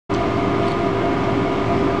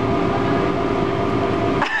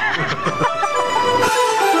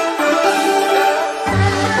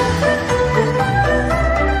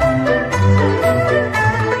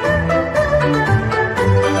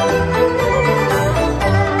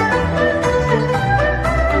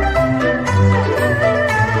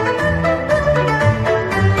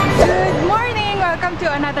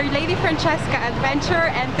Franchesca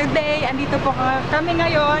Adventure, and today, andito po kami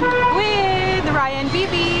ngayon with Ryan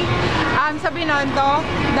Bibi sa Binondo,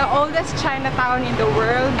 the oldest Chinatown in the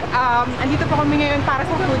world. Andito po kami ngayon para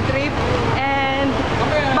sa food trip, and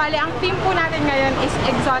bali, ang theme po natin ngayon is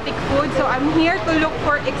exotic food. So I'm here to look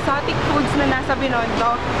for exotic foods na nasa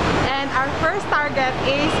Binondo. And our first target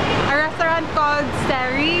is a restaurant called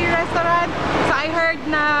Seri Restaurant. So I heard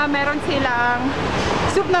na meron silang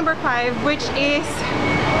soup number 5, which is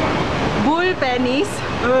bull pennies.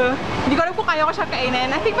 Hindi ko alam kung kaya ko siya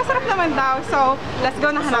kainin. I think masarap naman daw. So, let's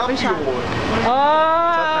go na hanapin siya.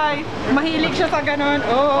 Ay! Mahilig siya sa ganun.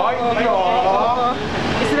 Oh.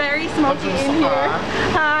 It's very smoky in here.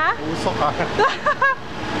 Ha? Uso ka.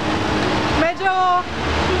 Medyo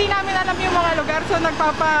hindi namin alam yung mga lugar, so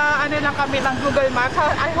nagpapa-ano lang kami ng Google Maps.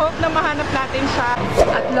 I hope na mahanap natin siya.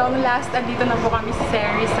 At long last, andito na po kami sa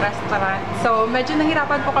Seri's Restaurant. So medyo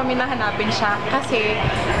nahirapan po kami na hanapin siya kasi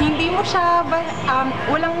hindi mo siya,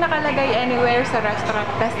 walang nakalagay anywhere sa restaurant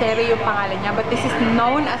na Seri yung pangalan niya. But this is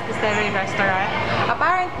known as the Seri Restaurant.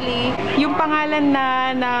 Apparently, yung pangalan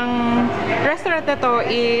na ng restaurant na to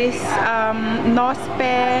is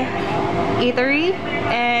Nospe Eatery.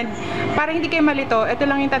 And para hindi kayo malito, ito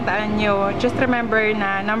lang yung tandaan nyo. Just remember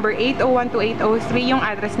na number 801 to 803 yung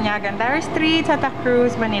address niya. Gandara Street, Santa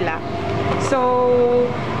Cruz, Manila. So,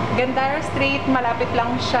 Gandara Street, malapit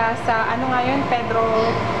lang siya sa, ano nga yun? Pedro...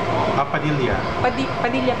 Padilla.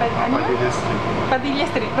 Padilla Street. Padilla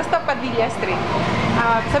Street. Basta Padilla Street.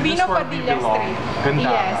 Sabino Padilla Street. Ganda.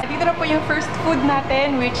 Yes. Dito na po yung first food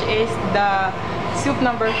natin, which is the soup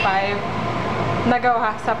number 5.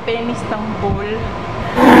 Nagawa sa penis ng bull.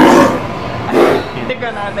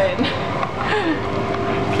 Tignan natin.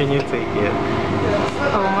 Can you take it?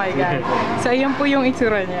 Oh my God. So, ayan po yung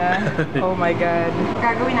itsura niya. Oh my God.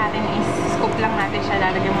 Gagawin natin is scoop lang natin siya.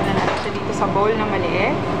 Lalagyan muna natin siya dito sa bowl na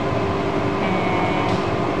maliit.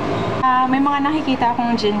 And may mga nakikita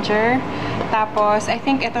akong ginger. Tapos, I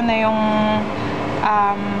think ito na yung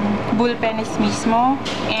bull penis mismo.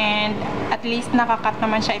 And at least nakakat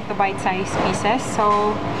naman siya into bite-sized pieces.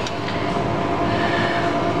 So,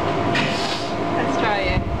 let's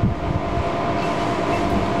try it.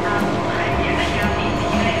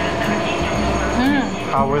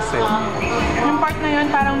 How was it? Yung part na yun,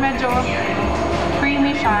 parang medyo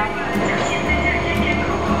creamy siya.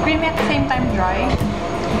 Creamy at the same time dry.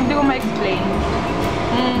 Hindi ko ma-explain.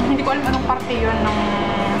 Hindi ko alam anong parte yun ng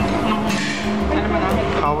ano mo na.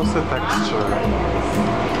 How was the texture?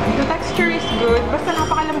 The texture is good. Basta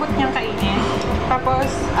napakalambot niyang kainin.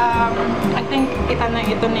 Tapos, I think ito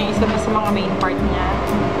na isa na sa mga main part niya.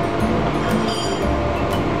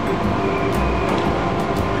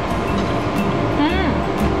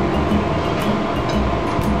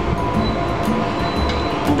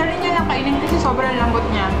 Ang dali niya lang kainin kasi sobrang lambot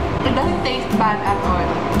niya. It doesn't taste bad at all.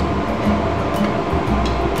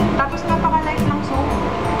 Tapos napaka-light ng soup.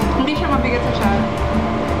 Hindi siya mabigat sa tiyan.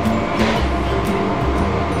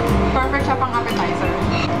 Perfect siya pang appetizer.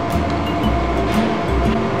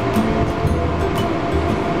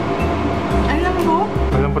 Ang lambot?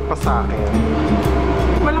 Malambot pa sa akin.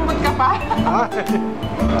 Malambot ka pa?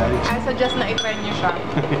 I suggest na i-try niyo siya.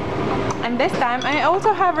 And this time, I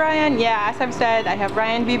also have Ryan. Yeah, as I've said, I have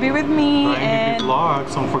Ryan Bibi with me. Ryan Bibi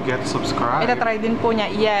Vlogs. Don't forget to subscribe. Itatry din po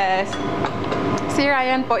niya. Yes. Si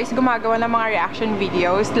Ryan po is gumagawa ng mga reaction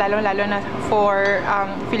videos, lalo-lalo na for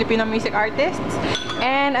Filipino music artists.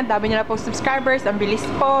 And ang dami niya na po subscribers, ang bilis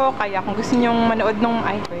po. Kaya kung gusto niyong manood nung...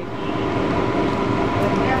 Ay, wait.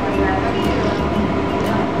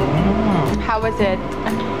 How was it?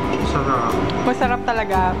 Sarap. Masarap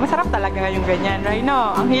talaga. Masarap talaga yung ganyan, right?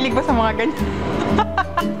 No? Ang hilig ba sa mga ganyan?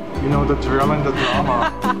 You know the thrill and the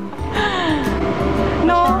drama.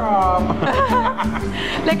 No.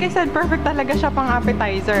 Like I said, perfect talaga siya pang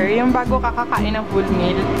appetizer. Yung bago kakakain ng full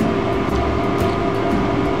meal.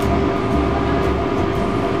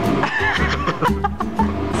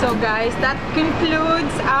 So guys, that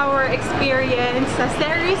concludes our experience sa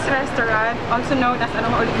Seri's Restaurant, also known as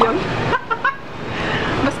anong ulit yun?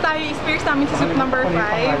 Basta yung experience namin sa soup number 5.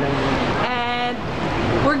 And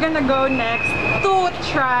we're gonna go next to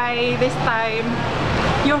try this time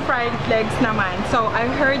yung fried legs naman. So I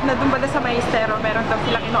heard na dun ba sa Maestero, meron daw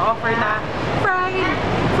silang ino-offer na fried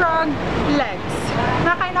frog legs.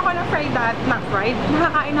 Nakakain ako ng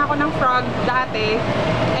nakakain ako ng frog dati.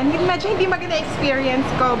 And medyo hindi maganda experience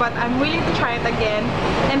ko, but I'm willing to try it again.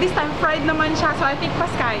 And this time, fried naman siya. So I think mas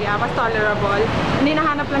kaya, mas tolerable. Hindi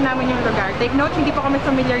nahanap lang namin yung lugar. Take note, hindi po kami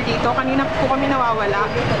familiar dito. Kanina po kami nawawala.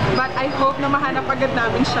 But I hope na mahanap agad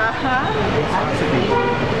namin siya. Ha?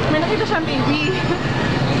 May nakita siyang baby.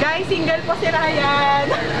 Guys, single po si Ryan.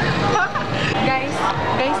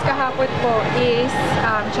 Guys, kahapon po is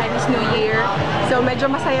Chinese New Year. So, medyo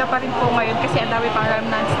masaya pa rin po ngayon kasi ang dami pang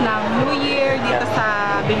remnants ng New Year dito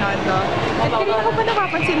sa Binondo. At kanina ko pa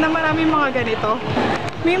napapansin na maraming mga ganito.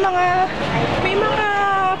 May mga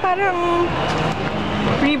parang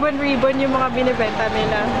ribbon yung mga binibenta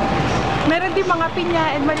nila. Meron din mga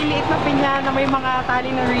pinya and maliliit na pinya na may mga tali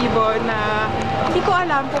ng ribbon na hindi ko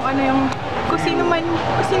alam kung ano yung kung sino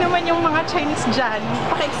man yung mga Chinese dyan.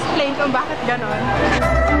 Paki-explain kung bakit ganon.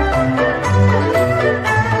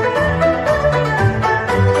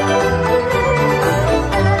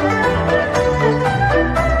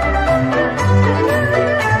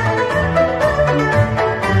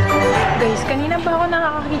 Guys, kanina ba ako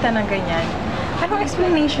nakakakita ng ganyan? Anong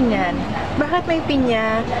explanation yan? Bakit may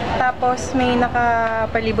pinya, tapos may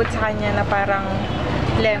nakapalibot sa kanya na parang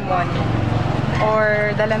lemon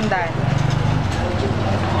or dalandan?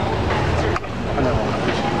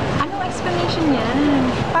 Anong explanation yan?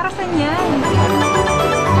 Para saan yan?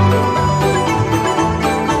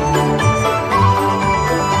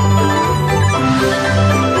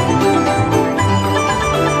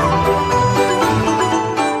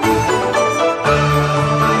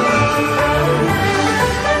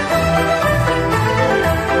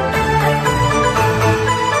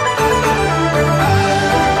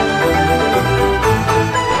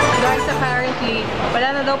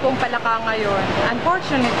 Pong palaka ngayon.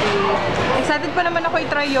 Unfortunately, excited pa naman ako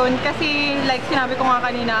i-try yun kasi like sinabi ko nga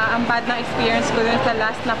kanina, ang bad na experience ko dun sa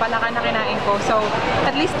last na palaka na kinain ko. So,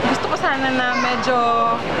 at least gusto ko sana na medyo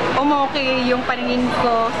umokay yung paningin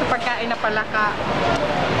ko sa pagkain na palaka.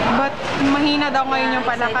 But, mahina daw ngayon yung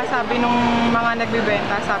palaka, sabi nung mga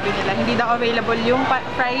nagbibenta, sabi nila. Hindi daw available yung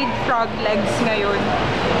fried frog legs ngayon.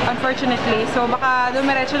 Unfortunately. So, baka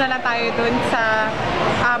dumiretso na lang tayo dun sa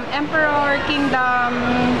Emperor Kingdom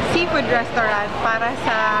Seafood Restaurant para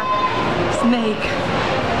sa snake.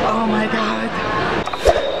 Oh my God!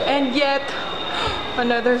 And yet,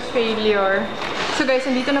 another failure. So guys,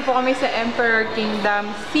 nandito na po kami sa Emperor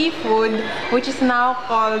Kingdom Seafood, which is now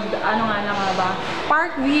called, ano nga ba?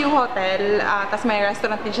 Parkview Hotel. Tapos may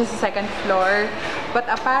restaurant din siya sa second floor. But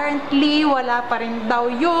apparently, wala pa rin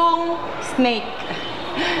daw yung snake.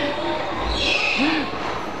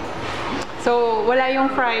 So, wala yung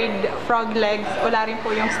fried frog legs, wala rin po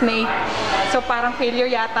yung snake. So, parang failure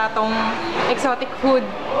yata tong exotic food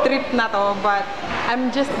trip na to. But, I'm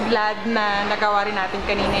just glad na nagawa rin natin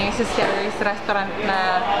kanina yung Sister's restaurant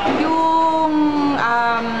na yung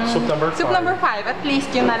Soup number 5. At least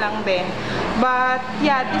yun na lang din. But,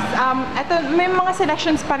 yeah, eto, may mga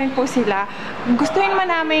selections pa rin po sila. Gustuhin man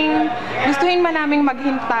naming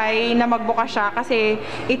maghintay na magbuka siya kasi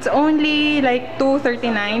it's only like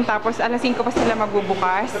 2:39 tapos alas 5 pa sila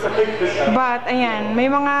magbubukas. But, ayan, may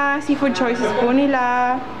mga seafood choices po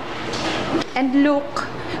nila. And look,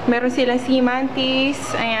 meron silang sea mantis.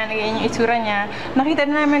 Ayan, yung itsura niya. Nakita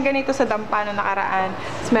na namin ganito sa dampa no nakaraan.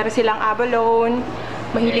 Tapos meron silang abalone.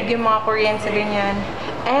 Mahilig yung mga Korean sa ganyan.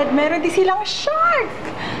 And meron din silang shark!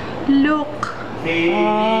 Look!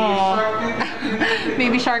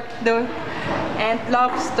 Baby shark daw. And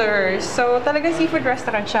lobsters. So, talagang seafood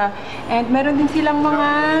restaurant siya. And meron din silang mga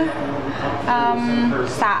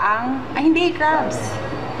saang. Ay, hindi, crabs.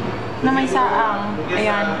 Na may saang.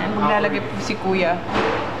 Ayan, and maglalagay po si kuya.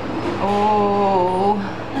 Oh.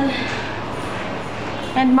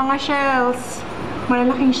 And mga shells.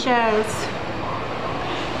 Malalaking shells.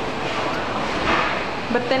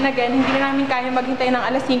 But then again, hindi na namin kaya maghintay ng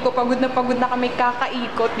alas 5. Pagod na kami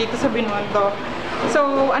kakaikot dito sa Binondo.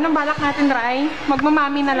 So, anong balak natin, Rai?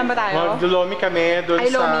 Magmamami na lang ba tayo? Magdulomi kami doon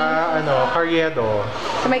sa, Carriedo.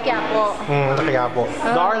 Sa may Quiapo. Sa Quiapo.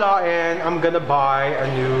 Darla, and I'm gonna buy a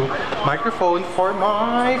new microphone for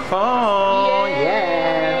my phone.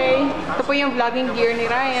 Yay! Ito po yung vlogging gear ni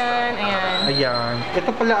Ryan. Ayan. Ayan.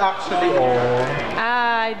 Ito pala actually,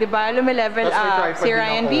 Ay, diba? Lumilevel up si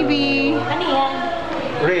Ryan Bibi. Ano yan?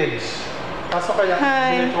 Ridge. Kaso kaya,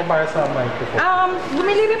 hindi ko para sa microphone.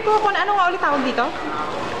 Bumili rin po ako. Ano nga ulit tawag dito?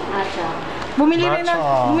 Matcha.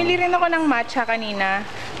 Bumili rin ako ng matcha kanina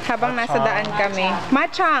habang nasa daan kami.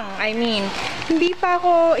 Matchang, I mean. Hindi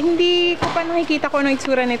ko pa nakikita ko anong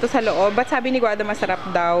itsura nito sa loob. But sabi ni Guada masarap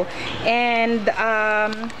daw. And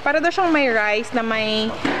para daw siyang may rice na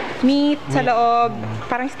may meat sa loob.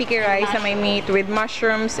 Parang sticky rice na may meat with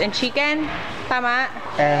mushrooms and chicken. Tama?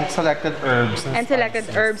 And selected herbs. And selected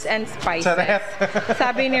herbs and spices.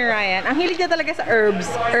 Sabi ni Ryan. Ang hilig niya talaga sa herbs.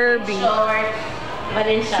 Herby.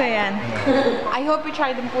 So yan. I hope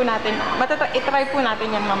i-try din po natin. I-try po natin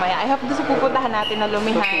yan mamaya. I hope doon sa pupuntahan natin na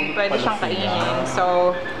lumihan, pwede siyang kainin.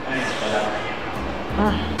 So,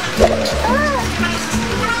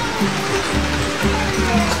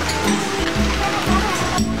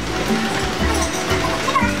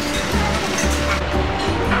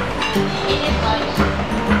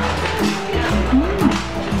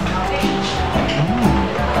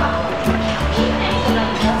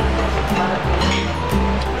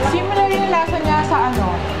 Similar yung lasa niya sa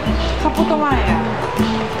ano? Sa putumaya.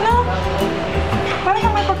 No?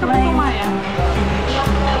 Parang may pagka-putumaya.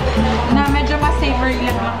 Na medyo mas savory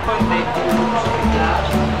lang ng konti.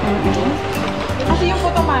 Kasi yung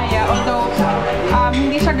putumaya, although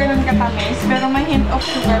hindi siya ganun katamis, pero may hint of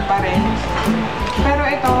sugar pa rin. Pero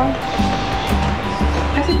ito,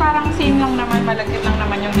 kasi parang same lang naman, malagkit lang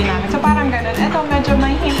naman yung ginamit. So parang ganun. Ito medyo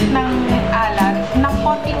may hint ng alat, ng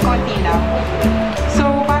konting-konti lang. So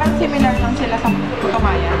parang similar lang sila sa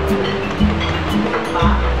putumaya.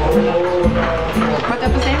 But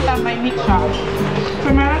at the same time, may mix siya. So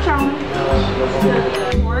meron siyang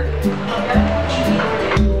pork.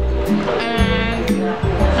 And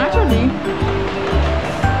actually,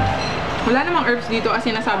 wala namang herbs dito as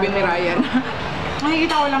sinasabi ni Ryan.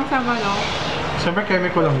 Nakikita ko lang sa ano. Siyempre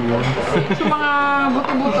chemical lang yun. So mga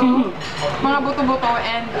buto-buto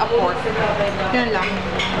and a pork. Yan lang.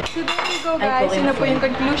 So there you go guys, yun na po yung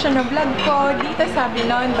conclusion ng vlog ko dito sa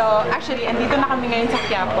Binondo. Actually, andito na kami ngayon sa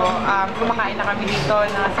Quiapo. Kumakain na kami dito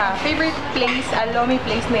sa favorite place, Lomi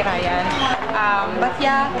place ni Ryan. But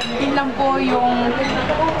yeah, yun lang po yung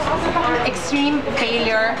extreme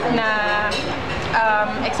failure na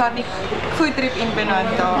exotic food trip in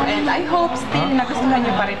Binondo. And I hope still nagustuhan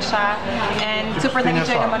nyo pa rin siya. And super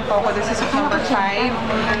nag-enjoy naman po ako doon sa soup number 5.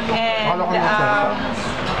 And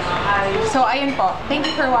so ayun po. Thank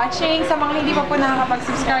you for watching. Sa mga hindi pa po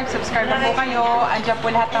nakakapag-subscribe, subscribe na po kayo. Andiyan po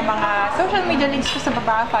lahat ng mga social media links ko sa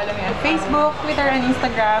baba. Follow me on Facebook, Twitter, and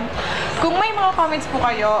Instagram. Kung may mga comments po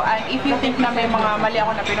kayo, and if you think na may mga mali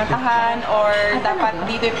ako na pinuntahan, or dapat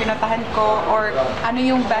dito yung pinuntahan ko, or ano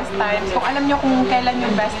yung best times, kung alam nyo kung kailan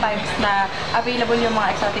yung best times na available yung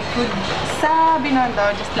mga exotic food sa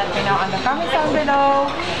Binondo, just let me know on the comments down below.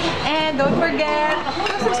 And don't forget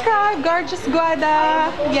to subscribe, Gorgeous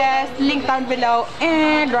Guada. Yes, link down below.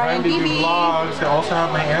 And Ryan Bibi Vlogs. I also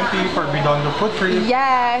have my auntie for Binondo food trip.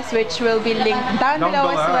 Yes, which will be linked down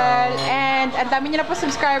below as well. And ang dami niyo na po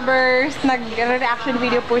subscribers. Nag-reaction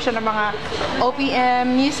video po siya ng mga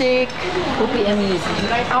OPM music. OPM music.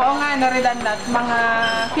 Oo nga, redundant. Mga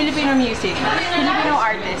Filipino music. Filipino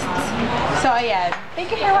artists. So, ayan.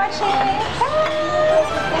 Thank you for watching. Bye!